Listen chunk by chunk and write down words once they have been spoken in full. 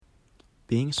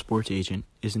Being a sports agent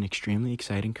is an extremely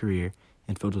exciting career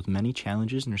and filled with many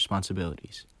challenges and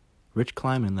responsibilities. Rich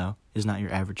Kleiman, though, is not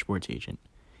your average sports agent.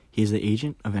 He is the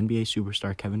agent of NBA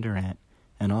superstar Kevin Durant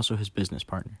and also his business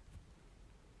partner.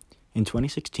 In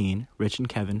 2016, Rich and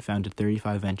Kevin founded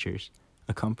 35 Ventures,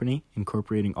 a company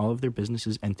incorporating all of their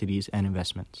businesses, entities, and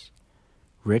investments.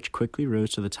 Rich quickly rose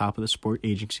to the top of the sport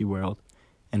agency world,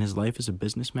 and his life as a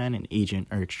businessman and agent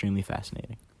are extremely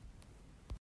fascinating.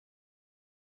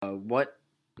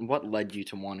 What led you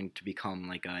to wanting to become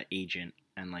like an agent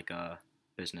and like a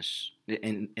business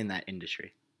in that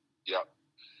industry? Yep.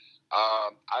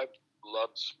 I've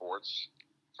loved sports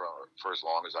for as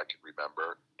long as I could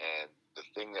remember, and the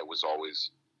thing that was always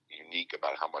unique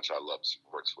about how much I loved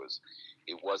sports was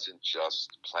it wasn't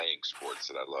just playing sports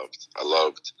that I loved. I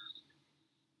loved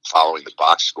following the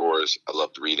box scores. I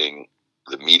loved reading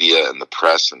the media and the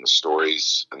press and the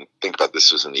stories. And think about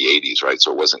this was in the 80s, right?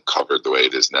 So it wasn't covered the way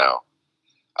it is now.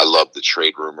 I loved the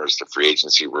trade rumors, the free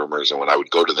agency rumors. And when I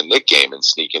would go to the Knick game and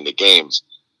sneak into games,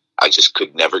 I just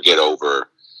could never get over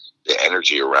the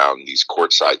energy around these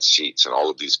courtside seats and all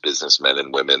of these businessmen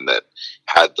and women that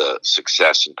had the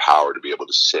success and power to be able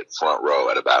to sit front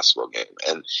row at a basketball game.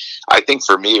 And I think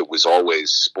for me, it was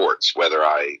always sports, whether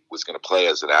I was going to play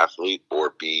as an athlete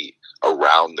or be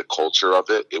around the culture of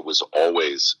it. It was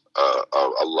always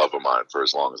a love of mine for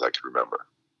as long as I could remember.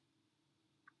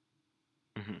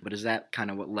 Mm-hmm. But is that kind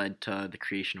of what led to the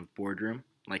creation of Boardroom,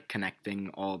 like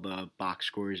connecting all the box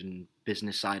scores and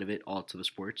business side of it all to the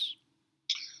sports?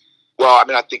 Well, I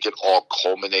mean, I think it all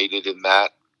culminated in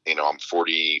that. You know, I'm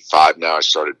 45 now. I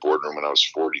started Boardroom when I was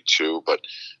 42, but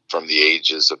from the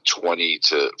ages of 20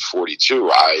 to 42,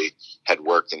 I had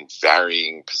worked in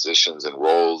varying positions and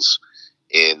roles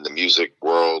in the music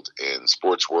world, in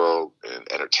sports world, in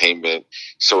entertainment.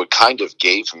 So it kind of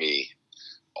gave me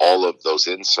all of those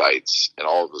insights and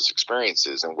all of those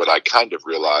experiences. And what I kind of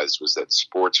realized was that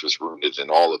sports was rooted in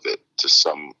all of it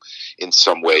in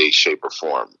some way, shape, or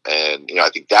form. And, you know, I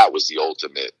think that was the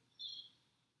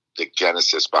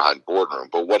genesis behind Boardroom.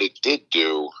 But what it did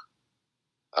do,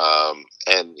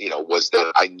 was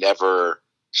that I never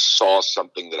saw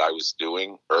something that I was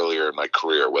doing earlier in my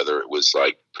career, whether it was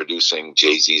like producing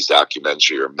Jay-Z's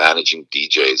documentary or managing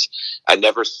DJs. I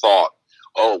never thought,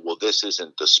 oh, well, this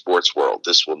isn't the sports world.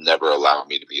 This will never allow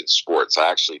me to be in sports.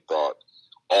 I actually thought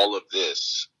all of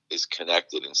this is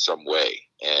connected in some way.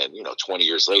 And, 20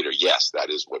 years later, yes, that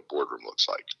is what Boardroom looks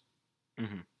like.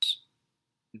 Mm-hmm.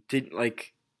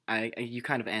 You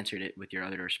kind of answered it with your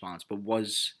other response, but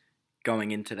was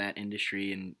going into that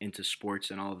industry and into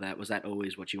sports and all of that, was that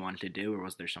always what you wanted to do, or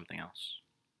was there something else?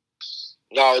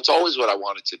 No, it's always what I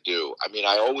wanted to do. I mean,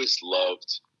 I always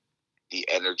loved the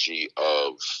energy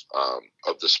of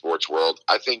the sports world.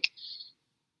 I think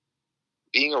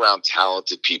being around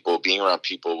talented people, being around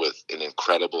people with an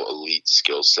incredible elite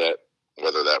skill set,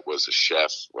 whether that was a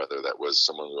chef, whether that was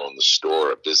someone who owned the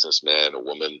store, a businessman, a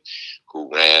woman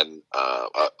who ran a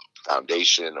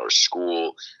foundation or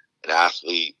school, an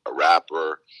athlete, a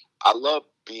rapper. I love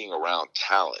being around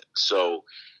talent. So,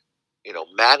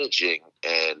 managing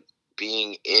and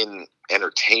being in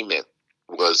entertainment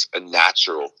was a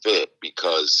natural fit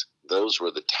because those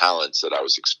were the talents that I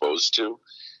was exposed to.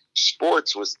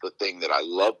 Sports was the thing that I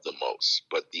loved the most,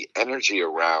 but the energy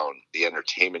around the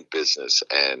entertainment business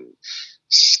and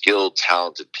skilled,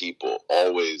 talented people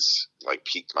always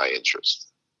piqued my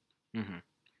interest. Mm-hmm.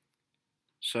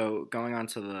 So going on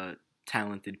to the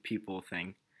talented people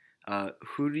thing,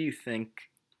 who do you think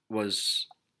was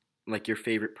like your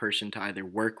favorite person to either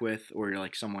work with or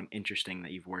like someone interesting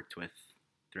that you've worked with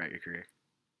throughout your career?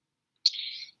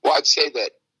 Well, I'd say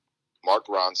that Mark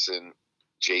Ronson,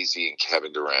 Jay-Z, and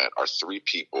Kevin Durant are three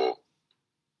people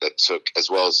that took,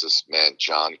 as well as this man,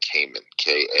 John Kamen,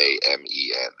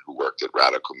 Kamen, who worked at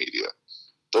Radical Media.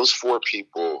 Those four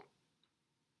people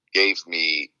gave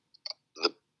me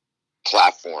the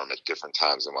platform at different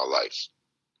times in my life,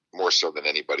 more so than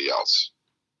anybody else.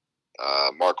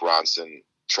 Mark Ronson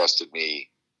trusted me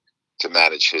to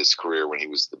manage his career when he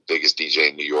was the biggest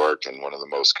DJ in New York and one of the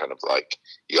most kind of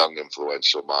young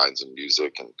influential minds in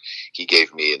music. And he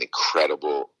gave me an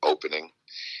incredible opening.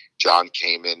 John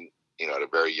Kamen, at a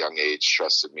very young age,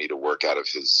 trusted me to work out of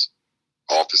his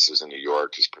offices in New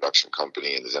York, his production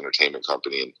company and his entertainment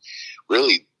company, and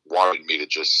really wanted me to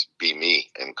just be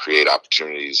me and create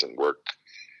opportunities and work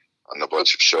on a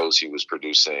bunch of shows he was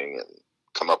producing and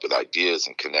come up with ideas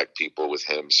and connect people with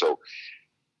him. So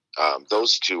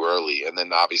those two early. And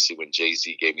then obviously when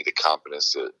Jay-Z gave me the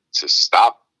confidence to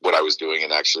stop what I was doing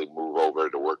and actually move over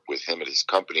to work with him at his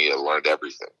company, I learned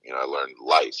everything. I learned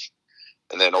life.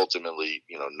 And then ultimately,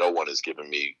 no one has given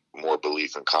me more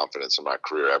belief and confidence in my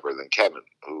career ever than Kevin,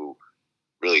 who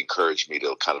really encouraged me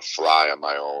to kind of fly on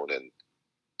my own and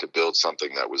to build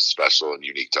something that was special and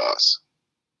unique to us.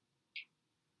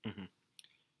 Mm-hmm.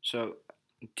 So,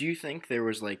 do you think there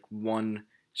was like one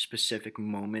specific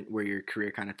moment where your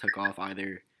career kind of took off,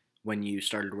 either when you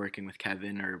started working with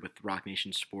Kevin or with Rock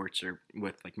Nation Sports or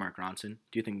with like Mark Ronson?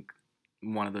 Do you think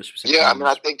one of those specific Yeah,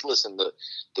 moments? I think, listen, the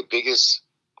biggest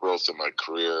growth in my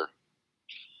career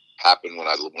happened when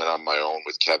I went on my own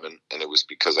with Kevin, and it was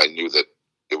because I knew that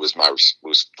it was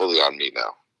fully on me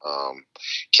now.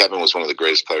 Kevin was one of the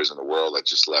greatest players in the world. I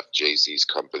just left Jay-Z's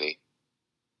company,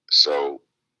 so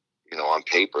on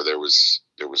paper there was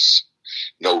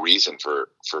no reason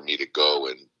for me to go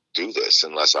and do this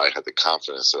unless I had the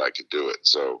confidence that I could do it.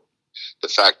 So the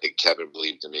fact that Kevin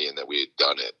believed in me and that we had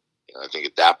done it, I think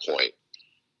at that point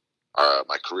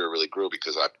my career really grew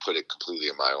because I put it completely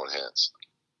in my own hands.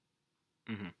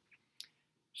 Mm-hmm.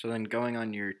 So then, going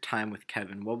on your time with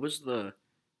Kevin, what was the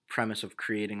premise of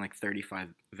creating like 35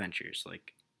 Ventures,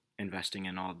 like investing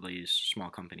in all these small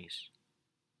companies?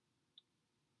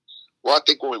 Well, I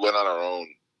think when we went on our own,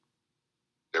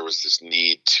 there was this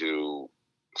need to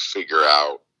figure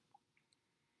out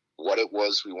what it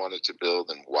was we wanted to build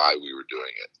and why we were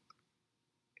doing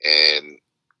it. And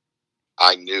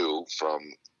I knew from,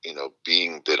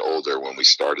 being a bit older when we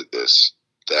started this,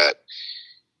 that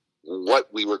what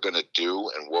we were going to do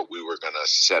and what we were going to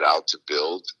set out to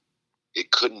build,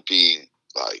 it couldn't be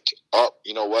like, oh,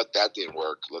 you know what, that didn't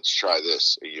work, let's try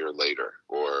this a year later.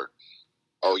 Or,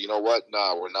 oh, you know what,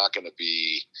 no, we're not going to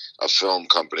be a film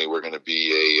company, we're going to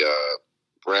be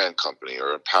a brand company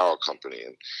or a apparel company.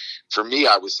 And for me,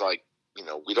 I was like,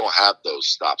 we don't have those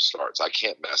stop starts. I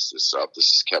can't mess this up. This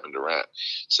is Kevin Durant.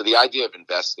 So the idea of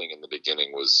investing in the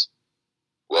beginning was,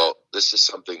 well, this is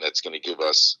something that's going to give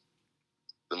us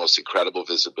the most incredible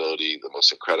visibility, the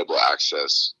most incredible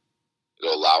access.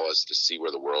 It'll allow us to see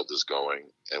where the world is going,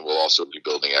 and we'll also be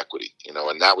building equity,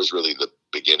 and that was really the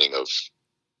beginning of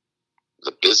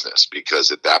the business,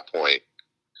 because at that point,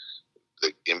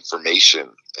 the information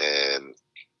and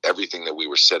everything that we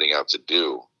were setting out to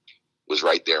do was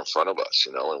right there in front of us,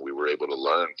 and we were able to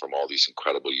learn from all these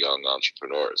incredible young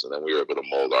entrepreneurs. And then we were able to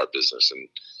mold our business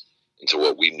into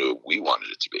what we knew we wanted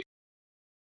it to be.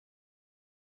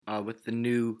 With the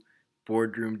new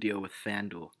boardroom deal with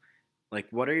FanDuel, like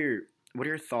what are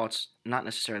your thoughts? Not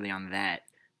necessarily on that,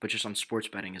 but just on sports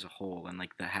betting as a whole, and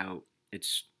like how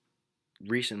it's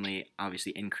recently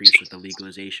obviously increased with the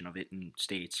legalization of it in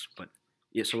states. But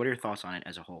yeah, so what are your thoughts on it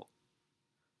as a whole?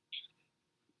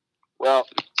 Well,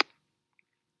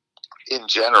 in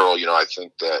general, I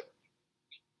think that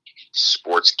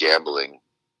sports gambling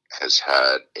has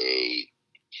had a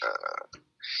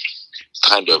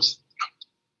kind of,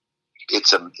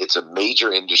 it's a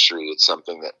major industry. It's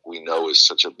something that we know is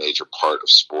such a major part of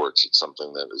sports. It's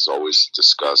something that is always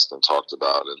discussed and talked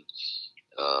about,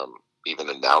 and even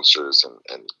announcers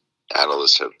and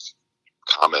analysts have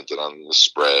commented on the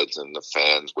spreads and the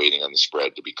fans waiting on the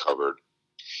spread to be covered.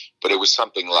 But it was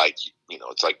something like,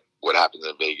 it's like what happens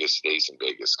in Vegas stays in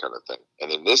Vegas kind of thing.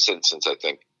 And in this instance, I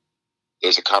think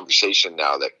there's a conversation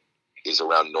now that is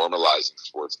around normalizing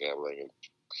sports gambling and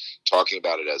talking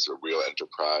about it as a real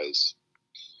enterprise,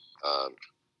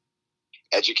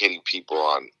 educating people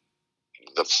on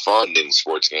the fun in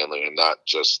sports gambling and not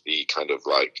just the kind of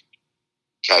like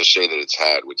cachet that it's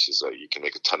had, which is you can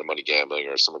make a ton of money gambling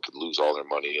or someone could lose all their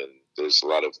money. And there's a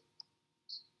lot of,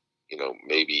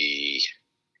 maybe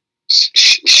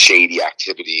shady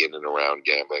activity in and around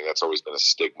gambling. That's always been a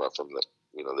stigma from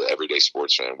the everyday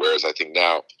sports fan. Whereas I think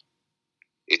now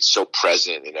it's so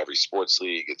present in every sports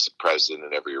league. It's present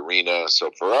in every arena.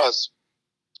 So for us,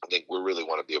 I think we really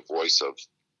want to be a voice of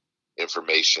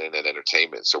information and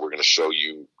entertainment. So we're going to show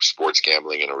you sports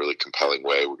gambling in a really compelling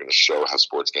way. We're going to show how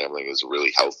sports gambling is a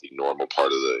really healthy, normal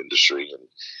part of the industry, and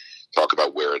talk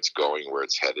about where it's going, where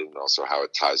it's headed, and also how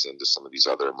it ties into some of these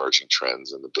other emerging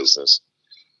trends in the business.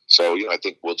 So, I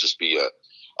think we'll just be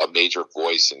a major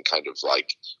voice in kind of like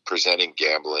presenting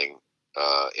gambling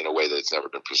in a way that it's never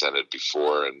been presented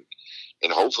before, and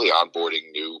hopefully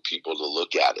onboarding new people to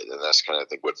look at it. And that's kind of, I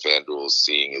think, what FanDuel is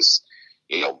seeing is,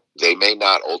 they may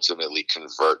not ultimately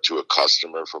convert to a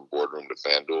customer from Boardroom to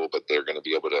FanDuel, but they're going to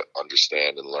be able to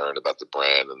understand and learn about the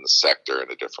brand and the sector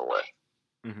in a different way.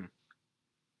 Mm-hmm.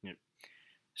 Yep.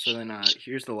 So then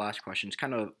here's the last question. It's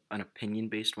kind of an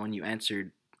opinion-based one. You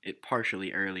answered it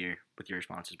partially earlier with your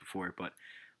responses before, but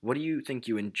what do you think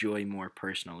you enjoy more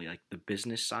personally, like the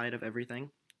business side of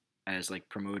everything, as like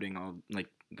promoting all like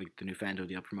the new FanDuel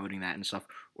deal, promoting that and stuff,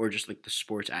 or just like the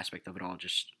sports aspect of it all,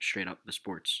 just straight up the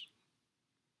sports?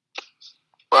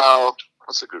 Well,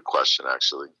 that's a good question,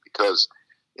 actually, because,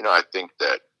 I think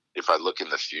that if I look in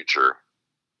the future,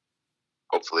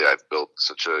 hopefully I've built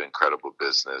such an incredible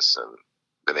business and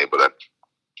been able to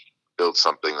build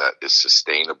something that is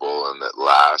sustainable and that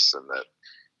lasts and that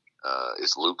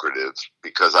is lucrative,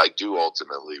 because I do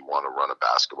ultimately want to run a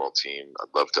basketball team.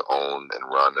 I'd love to own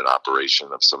and run an operation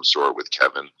of some sort with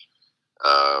Kevin.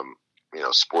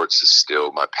 Sports is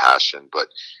still my passion, but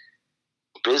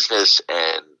business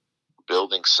and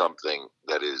building something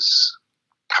that is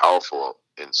powerful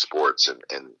in sports and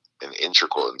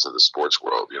integral into the sports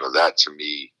world, that to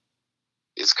me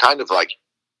is kind of like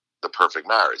the perfect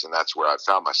marriage. And that's where I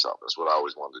found myself. That's what I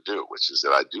always wanted to do, which is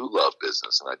that I do love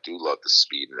business and I do love the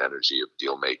speed and energy of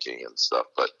deal making and stuff.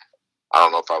 But I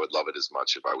don't know if I would love it as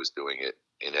much if I was doing it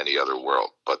in any other world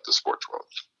but the sports world.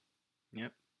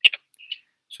 Yep.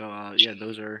 So,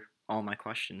 those are all my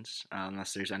questions,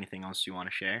 unless there's anything else you want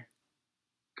to share.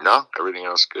 No, everything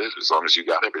else good, as long as you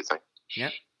got everything.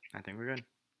 Yep, I think we're good.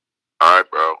 All right,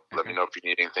 bro. Okay. Let me know if you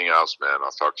need anything else, man.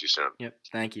 I'll talk to you soon. Yep,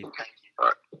 thank you.